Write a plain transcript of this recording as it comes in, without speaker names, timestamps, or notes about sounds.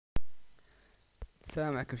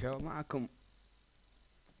السلام عليكم شباب، معكم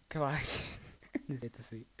كراش. نسيت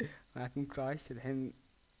اسمي. معكم كراش الحين.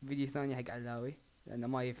 فيديو ثاني حق علاوي لانه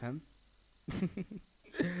ما يفهم.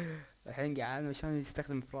 الحين قاعد اعلمه شلون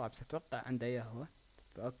يستخدم فرابس، اتوقع عنده اياه هو.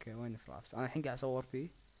 اوكي، وين فرابس؟ انا الحين قاعد اصور فيه،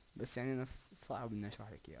 بس يعني أنا صعب اني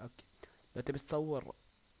اشرح لك اياه. اوكي، لو تبي تصور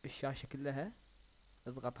الشاشة كلها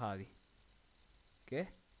اضغط هذه. اوكي،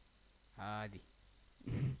 هذه.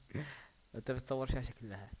 لو تبي تصور الشاشة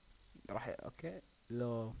كلها راح اوكي.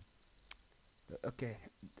 لو اوكي،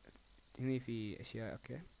 هني في اشياء.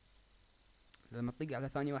 اوكي، لما تطق على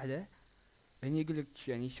ثانية واحدة هني يقولك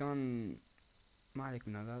يعني شلون. ما عليك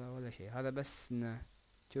من هذا ولا شيء، هذا بس انه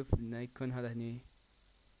شوف انه يكون هذا هني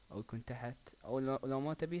او يكون تحت، او لو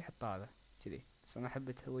ما تبي حط هذا كذي. بس انا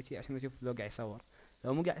حبيت هو كذي عشان اشوف لو قاعد يصور.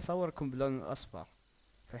 لو مو قاعد يصور يكون باللون الاصفر.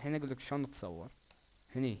 فالحين اقول لك شلون تصور.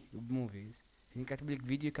 هني بموفيز هني كاتب لك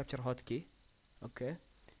فيديو كابتشر هوت كي. اوكي،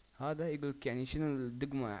 هذا يقول لك يعني شنو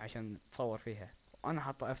الدقمة عشان تصور فيها. انا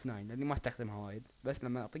حاطه اف 9 لاني ما استخدمها وايد، بس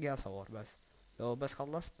لما اطقها اصور بس. لو بس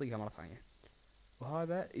خلصت طقها مرة ثانية.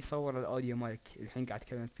 وهذا يصور الاوديو مالك الحين قاعد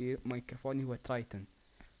اتكلم فيه. مايكروفوني هو ترايتن،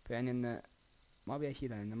 فيعني انه ما ابي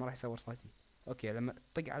اشيله لانه ما راح يصور صوتي. اوكي، لما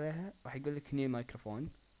تطق عليها راح يقول لك هني الميكروفون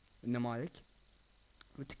انه مالك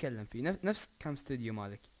وتتكلم فيه نفس كام استوديو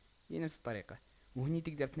مالك. هي نفس الطريقة. وهني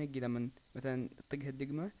تقدر تنقي لما مثلا تطق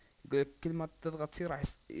هالدقمة، يقول لك كل ما تضغط تصير راح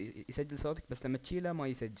يسجل صوتك، بس لما تشيله ما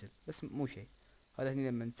يسجل، بس مو شيء. هذا هني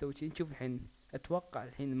لما تسوي شي نشوف الحين. اتوقع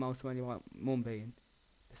الحين الماوس مالي مو مبين،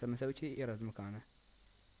 بس لما اسوي شي يرد مكانه.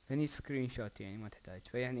 هني سكرين شوت يعني ما تحتاج،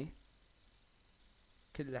 فيعني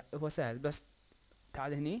كله هو سهل. بس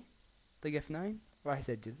تعال هني طق F9 راح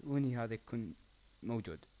يسجل، وهني هذا يكون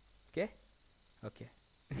موجود. اوكي. اوكي.